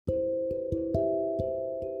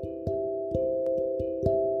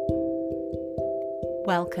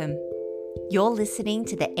Welcome. You're listening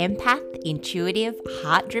to the Empath Intuitive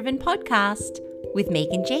Heart-Driven Podcast with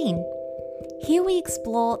Megan Jean. Here we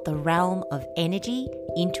explore the realm of energy,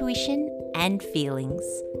 intuition, and feelings.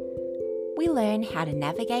 We learn how to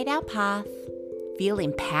navigate our path, feel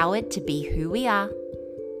empowered to be who we are,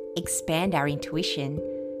 expand our intuition,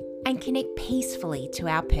 and connect peacefully to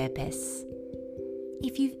our purpose.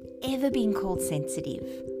 If you've ever been called sensitive,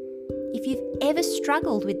 if you've ever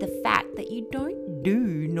struggled with the fact that you don't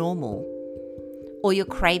do normal, or you're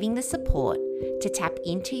craving the support to tap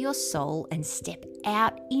into your soul and step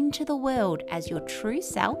out into the world as your true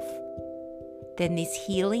self, then this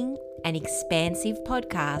healing and expansive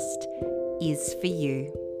podcast is for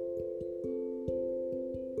you.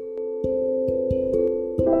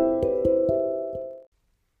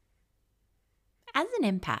 As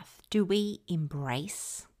an empath, do we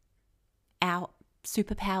embrace our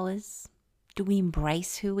superpowers? Do we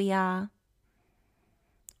embrace who we are?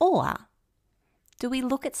 Or do we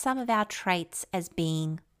look at some of our traits as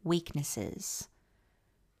being weaknesses?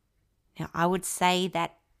 Now, I would say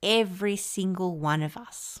that every single one of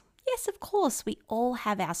us, yes, of course, we all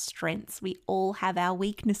have our strengths, we all have our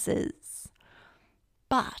weaknesses,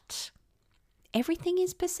 but everything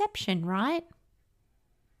is perception, right?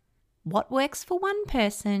 What works for one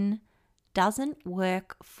person doesn't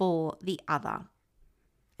work for the other.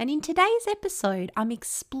 And in today's episode, I'm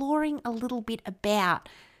exploring a little bit about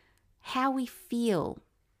how we feel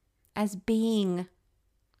as being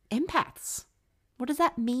empaths. What does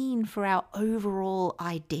that mean for our overall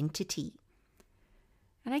identity?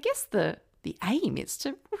 And I guess the aim is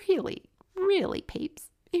to really, peeps,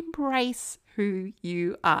 embrace who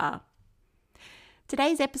you are.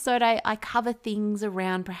 Today's episode, I cover things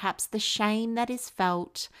around perhaps the shame that is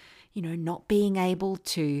felt, not being able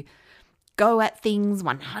to go at things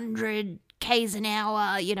 100 k's an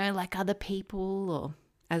hour, like other people, or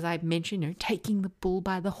as I mentioned, taking the bull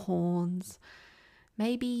by the horns.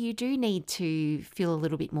 Maybe you do need to feel a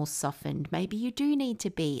little bit more softened. Maybe you do need to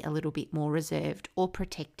be a little bit more reserved or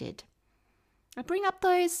protected. I bring up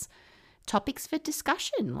those topics for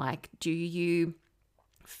discussion, like, do you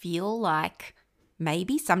feel like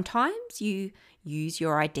maybe sometimes you use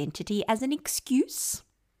your identity as an excuse?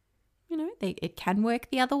 It can work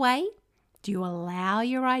the other way. Do you allow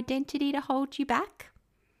your identity to hold you back?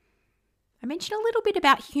 I mentioned a little bit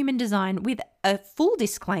about human design with a full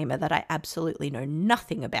disclaimer that I absolutely know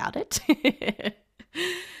nothing about it.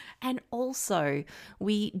 And also,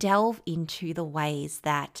 we delve into the ways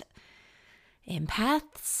that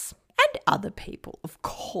empaths and other people, of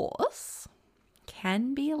course,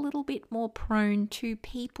 can be a little bit more prone to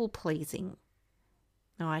people pleasing.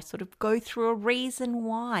 Now, I sort of go through a reason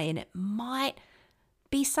why, and it might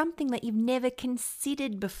be something that you've never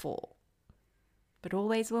considered before. But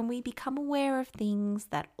always when we become aware of things,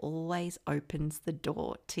 that always opens the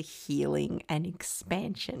door to healing and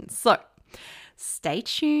expansion. So stay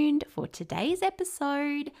tuned for today's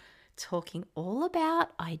episode, talking all about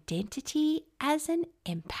identity as an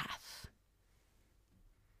empath.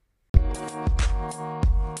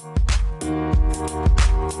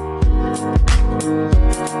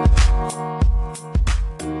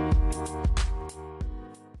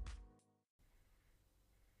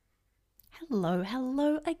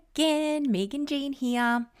 Hello again. Megan Jean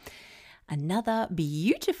here. Another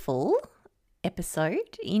beautiful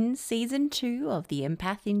episode in season 2 of the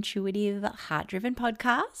Empath Intuitive Heart-Driven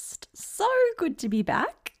Podcast. So good to be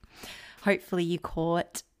back. Hopefully you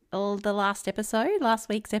caught last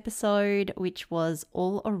week's episode, which was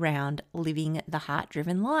all around living the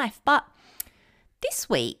heart-driven life. But this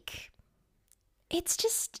week, it's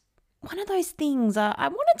just one of those things. I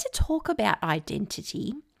wanted to talk about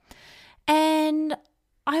identity. And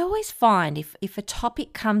I always find if a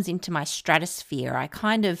topic comes into my stratosphere, I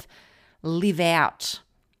kind of live out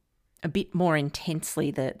a bit more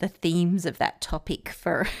intensely the themes of that topic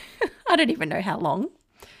for I don't even know how long.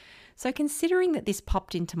 So considering that this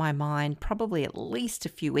popped into my mind probably at least a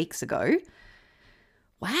few weeks ago,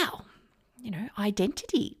 wow,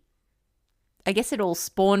 identity. I guess it all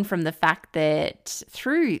spawned from the fact that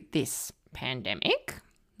through this pandemic,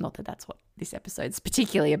 not that that's what this episode's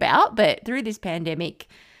particularly about, but through this pandemic,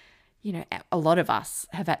 a lot of us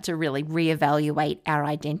have had to really reevaluate our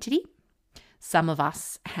identity. Some of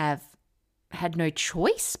us have had no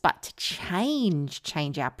choice but to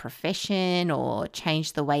change our profession or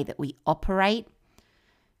change the way that we operate.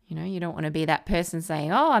 You don't want to be that person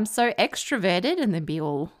saying, oh, I'm so extroverted, and then be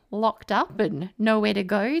all locked up and nowhere to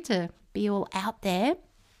go to be all out there.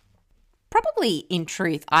 Probably in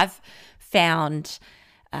truth, I've found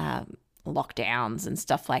lockdowns and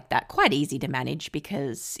stuff like that quite easy to manage,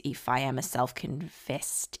 because if I am a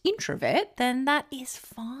self-confessed introvert, then that is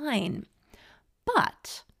fine.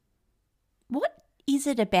 But what is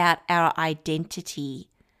it about our identity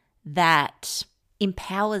that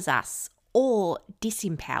empowers us or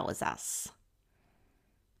disempowers us?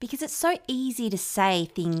 Because it's so easy to say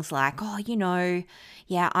things like, oh,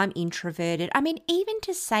 yeah, I'm introverted. I mean, even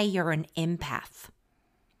to say you're an empath,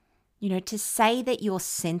 to say that you're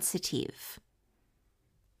sensitive.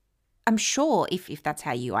 I'm sure if that's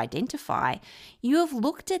how you identify, you have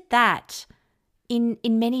looked at that in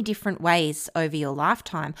many different ways over your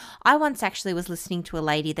lifetime. I once actually was listening to a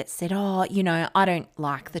lady that said, oh, I don't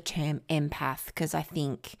like the term empath because I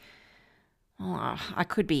think, I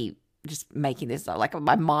could be just making this like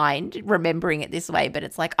my mind remembering it this way, but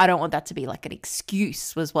it's like, I don't want that to be like an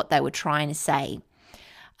excuse, was what they were trying to say.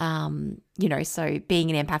 So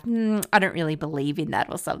being an empath, I don't really believe in that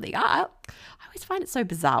or something. I always find it so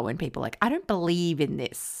bizarre when people are like, I don't believe in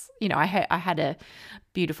this. I had a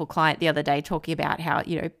beautiful client the other day talking about how,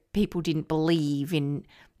 people didn't believe in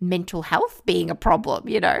mental health being a problem,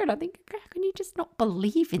 and I think, how can you just not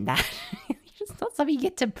believe in that? It's not something you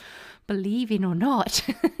get to believe in or not.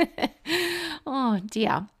 Oh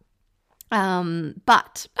dear.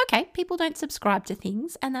 But okay, people don't subscribe to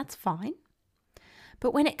things, and that's fine.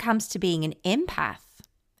 But when it comes to being an empath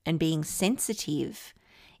and being sensitive,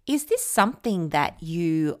 is this something that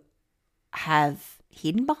you have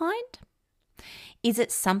hidden behind? Is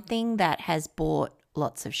it something that has brought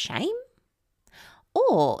lots of shame?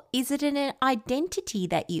 Or is it an identity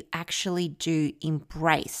that you actually do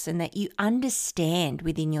embrace and that you understand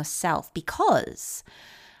within yourself? Because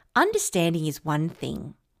understanding is one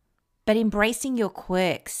thing, but embracing your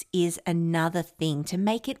quirks is another thing, to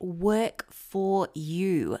make it work for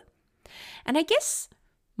you. And I guess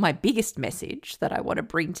my biggest message that I want to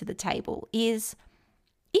bring to the table is,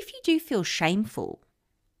 if you do feel shameful,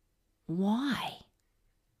 why?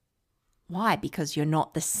 Why? Because you're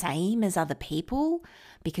not the same as other people?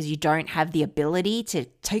 Because you don't have the ability to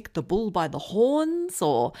take the bull by the horns?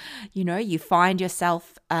 Or, you find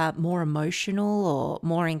yourself more emotional or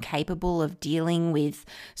more incapable of dealing with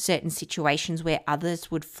certain situations where others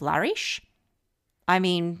would flourish? I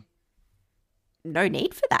mean, no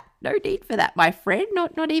need for that. No need for that, my friend.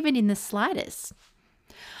 Not even in the slightest.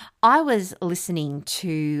 I was listening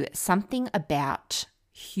to something about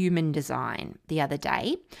human design the other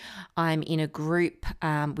day. I'm in a group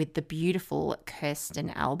with the beautiful Kirsten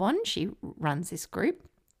Albon. She runs this group,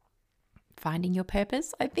 Finding Your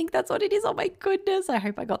Purpose. I think that's what it is. Oh my goodness. I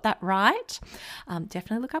hope I got that right.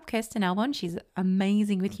 Definitely look up Kirsten Albon. She's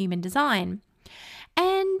amazing with human design.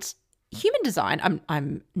 And human design,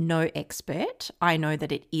 I'm no expert. I know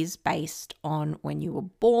that it is based on when you were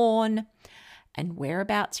born and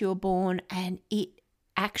whereabouts you were born, and it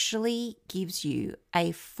actually gives you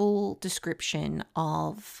a full description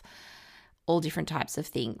of all different types of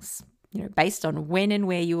things. Based on when and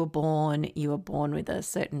where you were born with a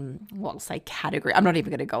certain, well, I'll say category. I'm not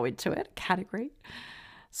even going to go into it. Category,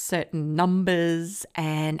 certain numbers,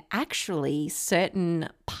 and actually certain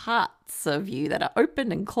parts of you that are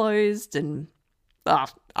open and closed, and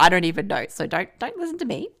I don't even know. So don't listen to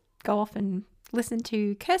me. Go off and listen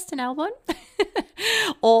to Kirsten Albon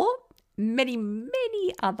or many,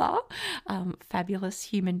 many other fabulous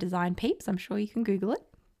human design peeps. I'm sure you can Google it.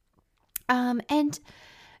 And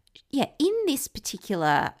yeah, in this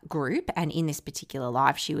particular group and in this particular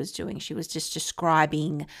live she was just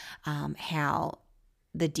describing how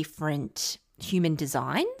the different human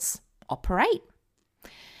designs operate.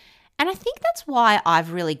 And I think that's why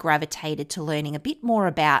I've really gravitated to learning a bit more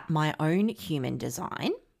about my own human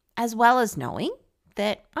design, as well as knowing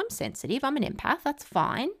that I'm sensitive, I'm an empath, that's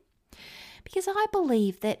fine. Because I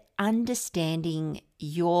believe that understanding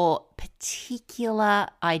your particular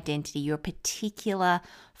identity, your particular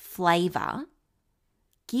flavor,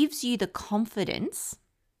 gives you the confidence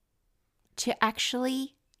to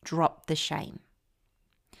actually drop the shame.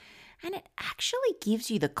 And it actually gives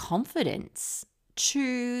you the confidence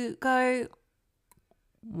to go,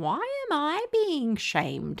 why am I being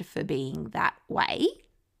shamed for being that way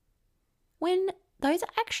when those are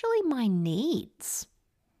actually my needs?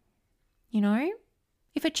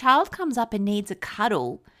 If a child comes up and needs a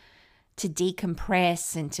cuddle to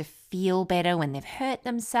decompress and to feel better when they've hurt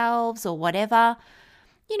themselves or whatever,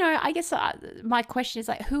 I guess my question is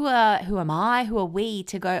like, who am I? Who are we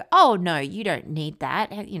to go, oh, no, you don't need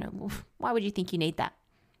that. Why would you think you need that?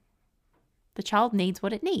 The child needs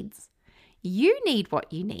what it needs. You need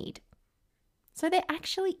what you need. So there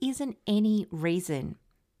actually isn't any reason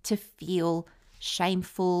to feel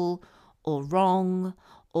shameful or wrong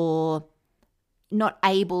or not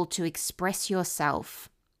able to express yourself,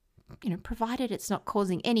 provided it's not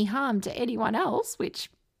causing any harm to anyone else, which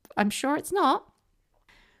I'm sure it's not.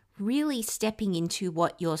 Really stepping into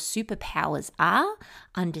what your superpowers are,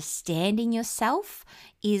 understanding yourself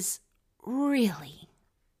is really,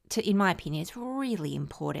 in my opinion, it's really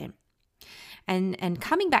important. And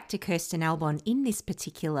coming back to Kirsten Albon in this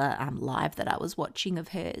particular live that I was watching of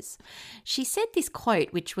hers, she said this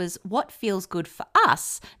quote, which was, "What feels good for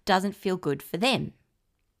us doesn't feel good for them."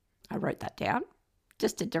 I wrote that down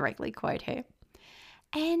just to directly quote her.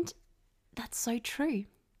 And that's so true.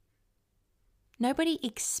 Nobody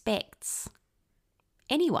expects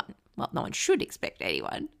anyone, well, no one should expect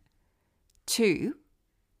anyone to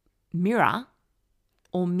mirror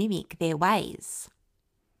or mimic their ways.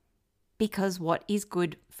 Because what is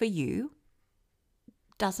good for you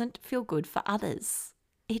doesn't feel good for others.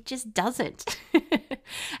 It just doesn't.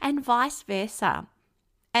 And vice versa.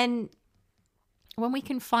 And when we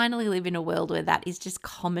can finally live in a world where that is just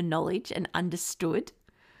common knowledge and understood,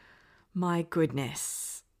 my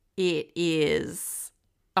goodness, it is,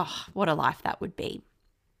 what a life that would be.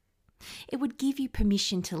 It would give you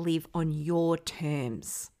permission to live on your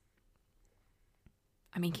terms.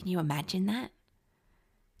 I mean, can you imagine that?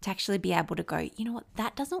 To actually be able to go, you know what,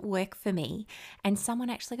 that doesn't work for me. And someone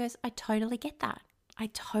actually goes, I totally get that. I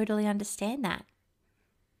totally understand that.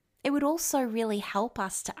 It would also really help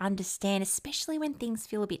us to understand, especially when things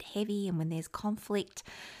feel a bit heavy and when there's conflict,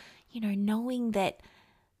 knowing that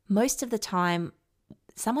most of the time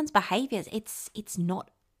someone's behaviors, it's not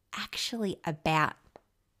actually about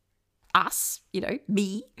us,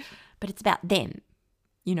 me, but it's about them,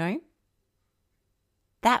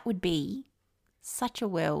 That would be such a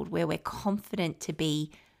world where we're confident to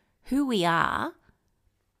be who we are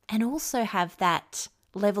and also have that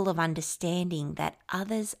level of understanding that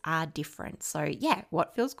others are different. So yeah,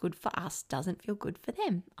 what feels good for us doesn't feel good for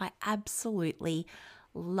them. I absolutely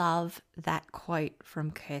love that quote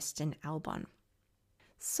from Kirsten Albon.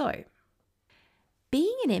 So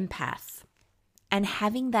being an empath and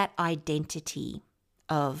having that identity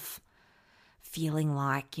of feeling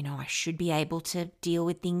like, I should be able to deal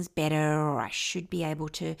with things better, or I should be able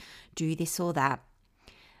to do this or that.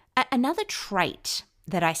 Another trait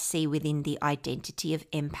that I see within the identity of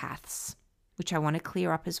empaths, which I want to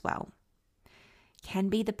clear up as well, can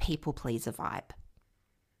be the people pleaser vibe.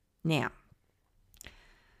 Now,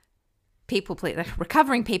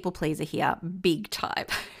 recovering people pleaser here, big time.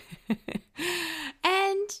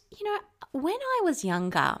 And, when I was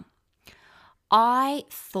younger, I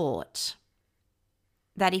thought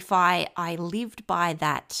that if I lived by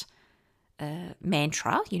that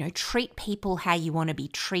mantra, treat people how you want to be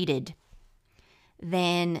treated,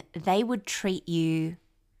 then they would treat you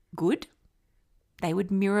good. They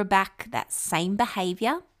would mirror back that same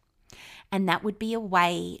behavior. And that would be a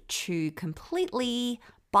way to completely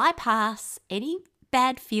bypass any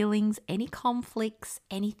bad feelings, any conflicts,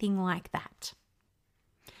 anything like that.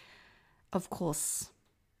 Of course,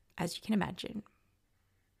 as you can imagine,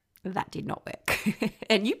 that did not work.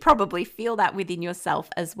 And you probably feel that within yourself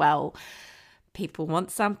as well. People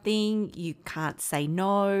want something, you can't say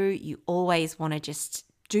no, you always want to just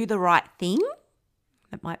do the right thing.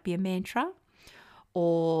 That might be a mantra.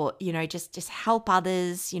 Or, just help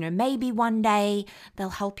others. Maybe one day they'll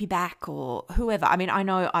help you back, or whoever. I mean, I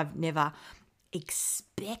know I've never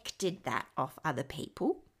expected that of other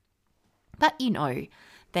people. But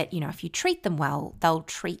that, if you treat them well, they'll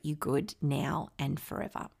treat you good now and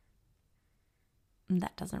forever. And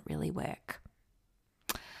that doesn't really work.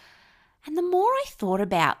 And the more I thought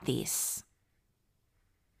about this,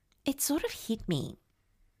 it sort of hit me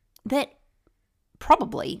that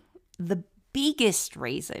probably the biggest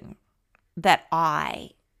reason that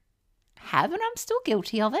I have, and I'm still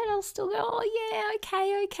guilty of it, I'll still go, oh yeah,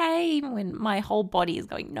 okay, even when my whole body is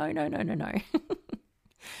going, no.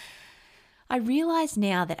 I realize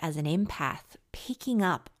now that as an empath, picking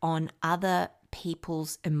up on other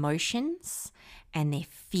people's emotions and their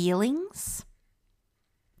feelings,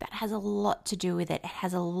 that has a lot to do with it. It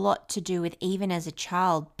has a lot to do with, even as a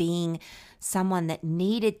child, being someone that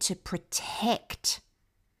needed to protect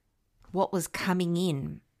what was coming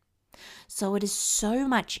in. So it is so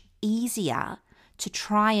much easier to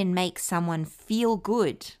try and make someone feel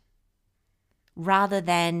good rather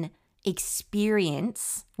than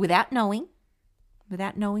experience, without knowing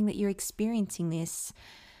that you're experiencing this,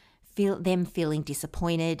 them feeling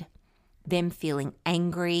disappointed, them feeling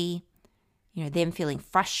angry, them feeling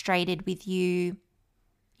frustrated with you.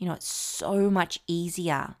 It's so much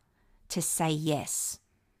easier to say yes,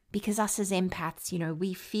 because us as empaths,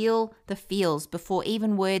 we feel the feels before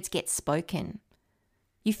even words get spoken.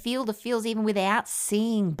 You feel the feels even without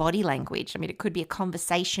seeing body language. I mean, it could be a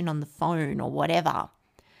conversation on the phone or whatever.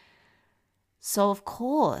 So, of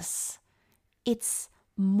course, it's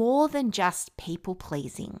more than just people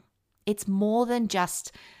pleasing. It's more than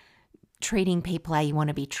just treating people how you want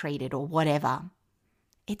to be treated or whatever.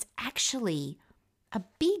 It's actually a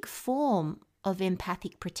big form of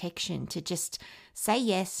empathic protection to just say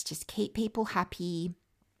yes, just keep people happy.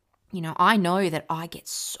 You know, I know that I get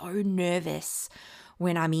so nervous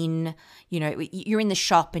when I'm in, you're in the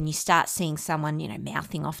shop and you start seeing someone,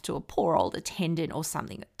 mouthing off to a poor old attendant or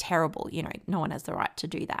something terrible. No one has the right to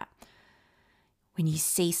do that. When you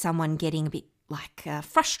see someone getting a bit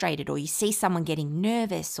frustrated, or you see someone getting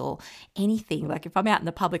nervous or anything, like if I'm out in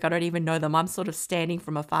the public, I don't even know them, I'm sort of standing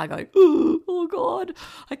from afar going, oh God,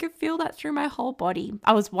 I can feel that through my whole body.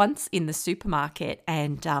 I was once in the supermarket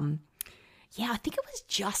and I think it was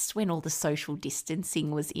just when all the social distancing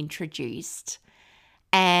was introduced.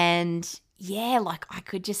 And I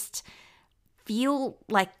could just feel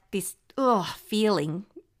like this feeling.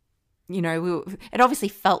 It obviously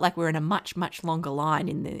felt like we were in a much, much longer line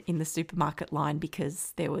in the supermarket line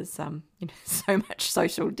because there was so much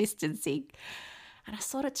social distancing. And I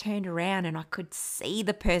sort of turned around and I could see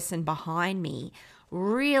the person behind me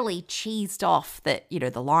really cheesed off that,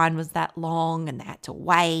 the line was that long and they had to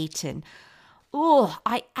wait. And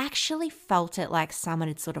I actually felt it like someone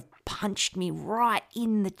had sort of punched me right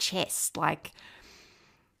in the chest, like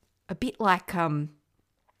a bit like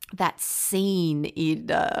that scene in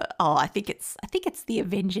I think it's the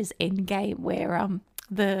Avengers Endgame where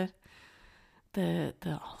the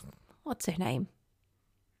what's her name?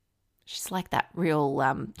 She's like that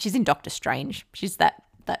real she's in Doctor Strange. She's that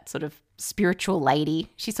sort of spiritual lady.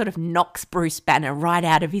 She sort of knocks Bruce Banner right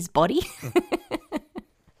out of his body.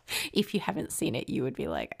 If you haven't seen it, you would be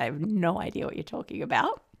like, I have no idea what you're talking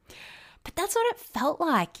about. But that's what it felt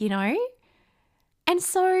like, And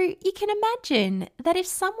so you can imagine that if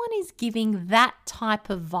someone is giving that type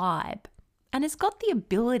of vibe and has got the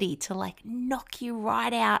ability to knock you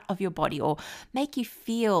right out of your body or make you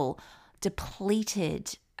feel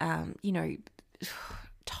depleted,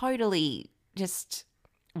 totally just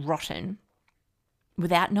rotten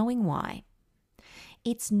without knowing why,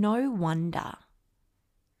 it's no wonder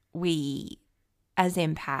we as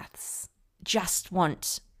empaths just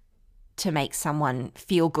want to make someone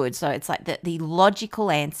feel good. So it's like the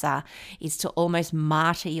logical answer is to almost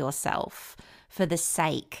martyr yourself for the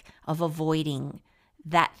sake of avoiding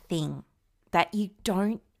that thing that you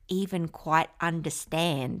don't even quite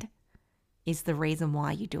understand is the reason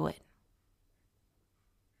why you do it.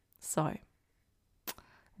 So,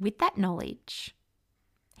 with that knowledge,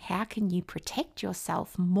 how can you protect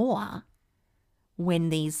yourself more when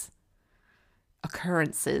these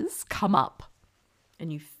occurrences come up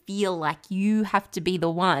and you feel like you have to be the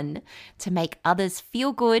one to make others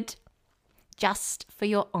feel good just for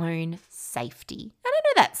your own safety? And I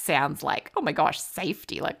know that sounds like, oh my gosh,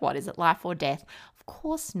 safety, like what is it, life or death? Of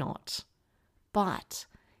course not. But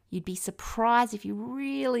you'd be surprised if you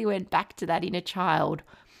really went back to that inner child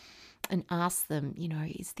and asked them,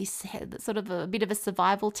 is this sort of a bit of a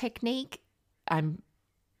survival technique? I'm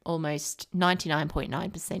almost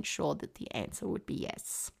 99.9% sure that the answer would be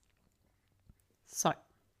yes. So,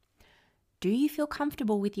 do you feel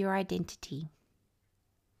comfortable with your identity?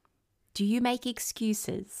 Do you make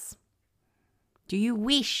excuses? Do you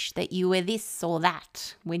wish that you were this or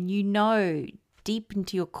that when you know deep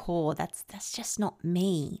into your core that's just not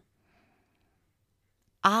me?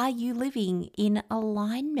 Are you living in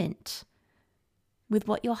alignment with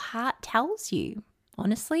what your heart tells you?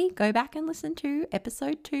 Honestly, go back and listen to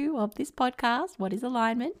episode 2 of this podcast. What is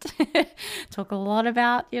alignment? Talk a lot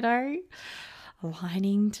about,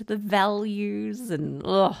 aligning to the values and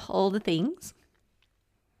all the things.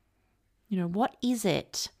 What is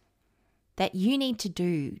it that you need to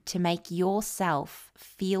do to make yourself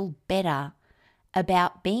feel better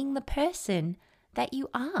about being the person that you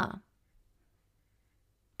are?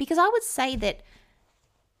 Because I would say that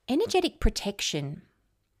energetic protection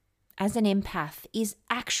as an empath is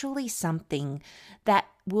actually something that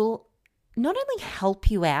will not only help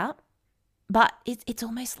you out, but it's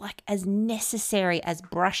almost like as necessary as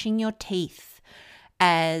brushing your teeth,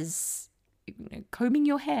 as combing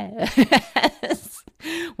your hair, as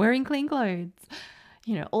wearing clean clothes,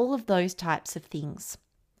 all of those types of things.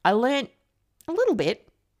 I learned a little bit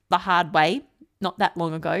the hard way not that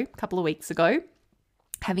long ago, a couple of weeks ago,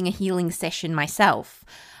 having a healing session myself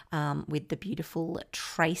with the beautiful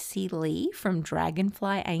Tracy Lee from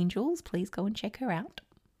Dragonfly Angels. Please go and check her out.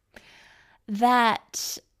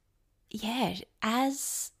 That,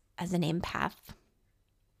 as an empath,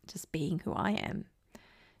 just being who I am,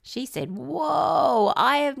 She said, "Whoa,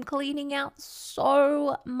 I am cleaning out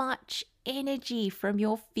so much energy from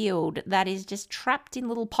your field that is just trapped in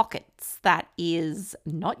little pockets that is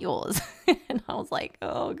not yours." And I was like,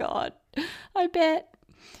 "Oh God, I bet."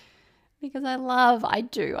 Because I love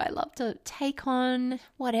to take on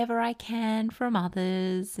whatever I can from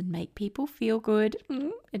others and make people feel good.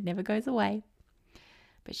 It never goes away.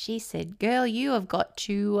 But she said, "Girl, you have got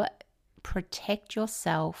to protect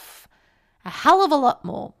yourself a hell of a lot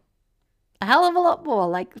more. A hell of a lot more.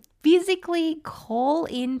 Like physically call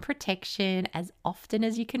in protection as often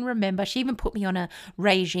as you can remember." She even put me on a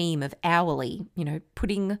regime of hourly,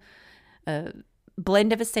 putting a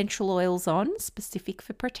blend of essential oils on specific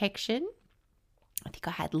for protection. I think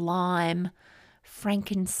I had lime,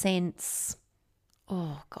 frankincense.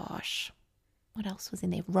 Oh gosh. What else was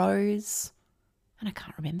in there? Rose. And I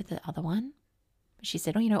can't remember the other one. She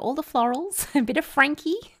said, all the florals, a bit of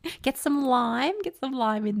Frankie, get some lime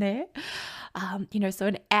in there. So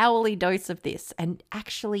an hourly dose of this, and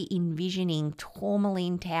actually envisioning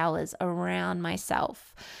tourmaline towers around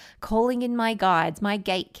myself, calling in my guides, my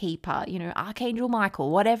gatekeeper, Archangel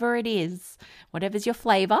Michael, whatever it is, whatever's your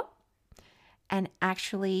flavor, and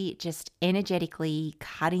actually just energetically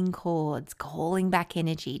cutting cords, calling back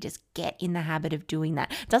energy. Just get in the habit of doing that.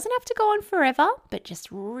 Doesn't have to go on forever, but just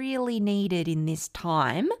really needed in this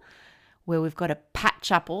time where we've got to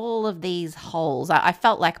patch up all of these holes. I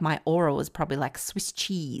felt like my aura was probably like Swiss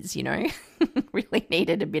cheese, really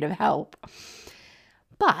needed a bit of help.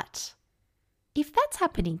 But if that's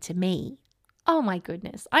happening to me, oh my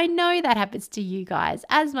goodness, I know that happens to you guys.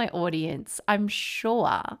 As my audience, I'm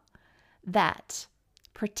sure that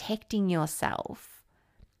protecting yourself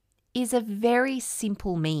is a very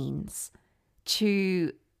simple means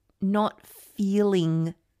to not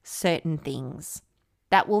feeling certain things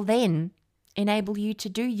that will then enable you to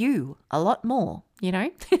do you a lot more,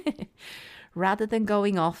 rather than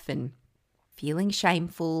going off and feeling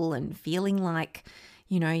shameful and feeling like,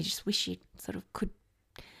 you just wish you sort of could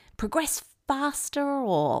progress faster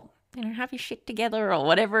or, have your shit together or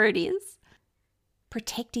whatever it is.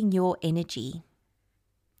 Protecting your energy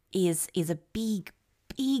is a big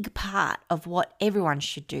part of what everyone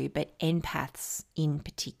should do, but empaths in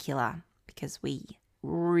particular, because we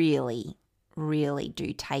really, really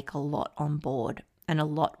do take a lot on board, and a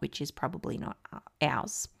lot which is probably not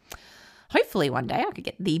ours. Hopefully one day I could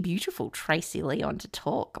get the beautiful Tracy Lee on to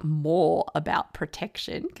talk more about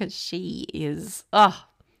protection, because she is a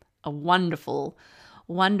wonderful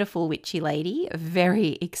witchy lady,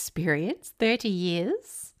 very experienced, 30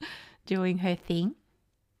 years doing her thing.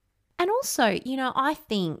 And also, I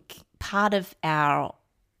think part of our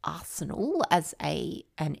arsenal as an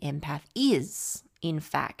empath is, in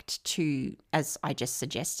fact, to, as I just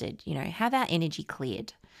suggested, have our energy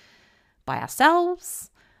cleared by ourselves,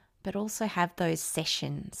 but also have those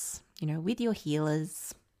sessions, with your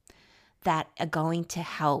healers that are going to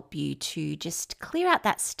help you to just clear out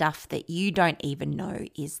that stuff that you don't even know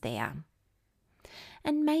is there.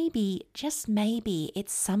 And maybe, just maybe,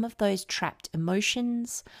 it's some of those trapped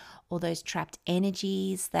emotions or those trapped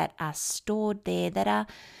energies that are stored there that are,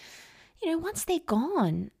 once they're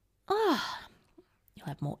gone, you'll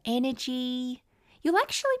have more energy. You'll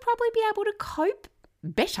actually probably be able to cope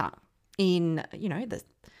better in, the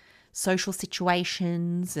social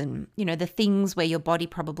situations and, the things where your body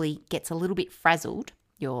probably gets a little bit frazzled,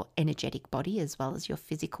 your energetic body as well as your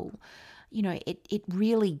physical. It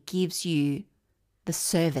really gives you the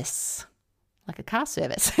service, like a car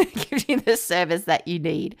service. It gives you the service that you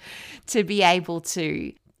need to be able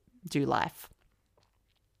to do life.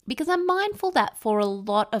 Because I'm mindful that for a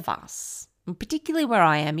lot of us, particularly where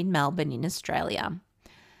I am in Melbourne in Australia,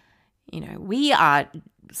 we are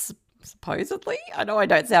supposedly, I know I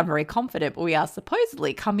don't sound very confident, but we are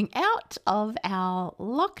supposedly coming out of our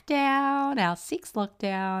lockdown, our 6th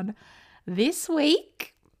lockdown this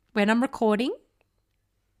week when I'm recording.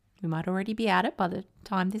 We might already be at it by the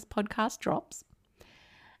time this podcast drops.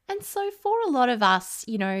 And so for a lot of us,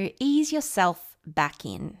 ease yourself back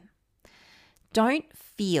in. Don't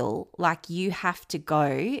feel like you have to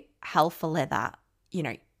go hell for leather,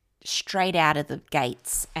 straight out of the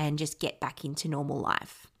gates and just get back into normal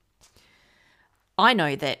life. I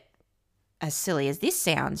know that, as silly as this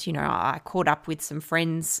sounds, I caught up with some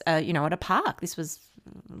friends, at a park. This was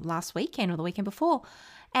last weekend or the weekend before.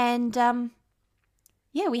 And,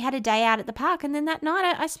 we had a day out at the park. And then that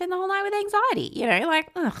night I spent the whole night with anxiety,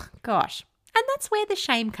 oh, gosh. And that's where the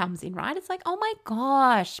shame comes in, right? It's like, oh, my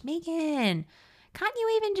gosh, Megan, can't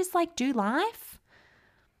you even just do life?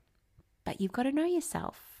 But you've got to know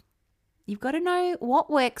yourself. You've got to know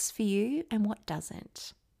what works for you and what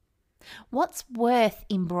doesn't. What's worth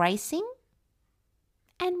embracing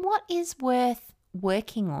and what is worth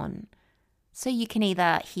working on? So you can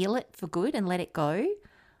either heal it for good and let it go,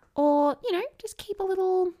 or, just keep a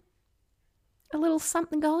little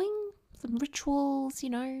something going, some rituals,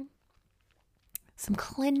 some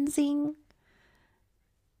cleansing,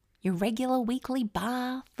 your regular weekly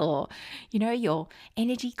bath, or, your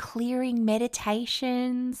energy clearing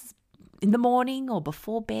meditations in the morning or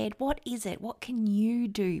before bed. What is it? What can you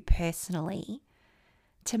do personally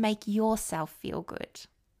to make yourself feel good?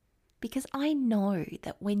 Because I know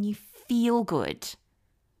that when you feel good,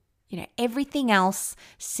 everything else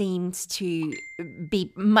seems to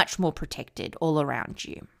be much more protected all around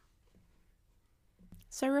you.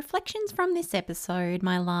 So reflections from this episode,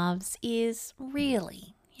 my loves, is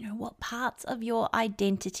really, what parts of your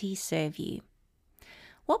identity serve you?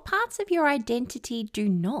 What parts of your identity do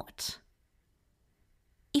not?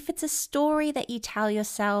 If it's a story that you tell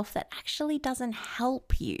yourself that actually doesn't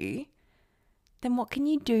help you, then what can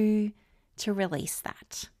you do to release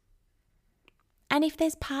that? And if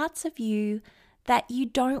there's parts of you that you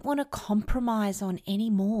don't want to compromise on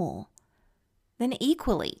anymore, then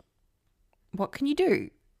equally, what can you do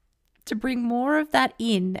to bring more of that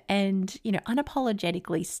in and,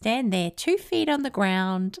 unapologetically stand there 2 feet on the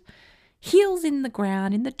ground, heels in the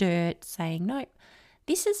ground, in the dirt, saying, no,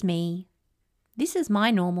 this is me. This is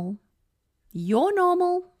my normal. Your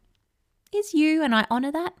normal is you, and I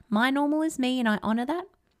honor that. My normal is me, and I honor that.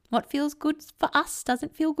 What feels good for us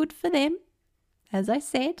doesn't feel good for them, as I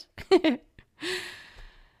said.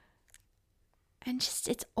 And just,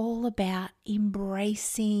 it's all about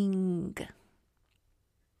embracing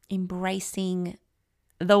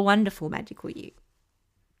the wonderful, magical you.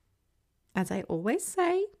 As I always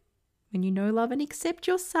say, when you know, love, and accept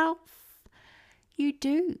yourself, you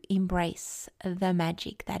do embrace the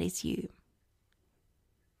magic that is you.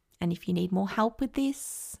 And if you need more help with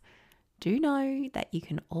this, do know that you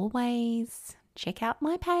can always check out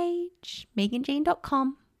my page,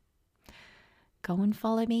 meganjean.com. Go and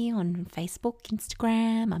follow me on Facebook,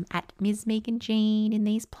 Instagram. I'm at Ms. Megan Jean in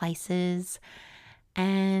these places.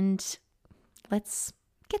 And let's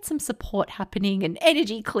get some support happening and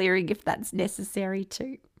energy clearing if that's necessary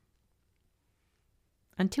too.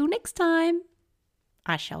 Until next time,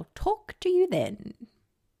 I shall talk to you then.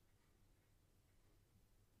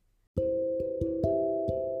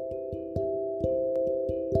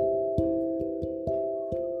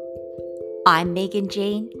 I'm Megan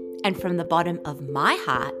Jean, and from the bottom of my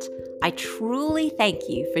heart, I truly thank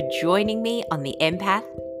you for joining me on the Empath,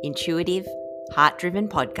 Intuitive, Heart-Driven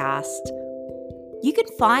podcast. You can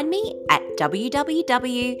find me at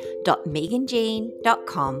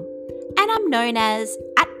www.meganjean.com, and I'm known as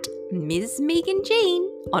 @Ms. Megan Jean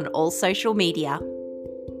on all social media.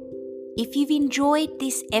 If you've enjoyed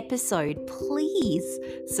this episode, please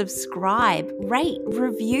subscribe, rate,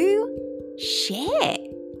 review, share.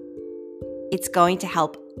 It's going to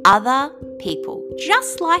help other people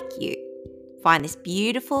just like you find this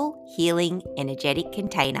beautiful, healing, energetic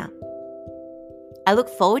container. I look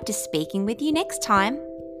forward to speaking with you next time.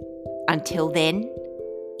 Until then,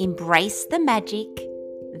 embrace the magic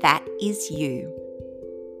that is you.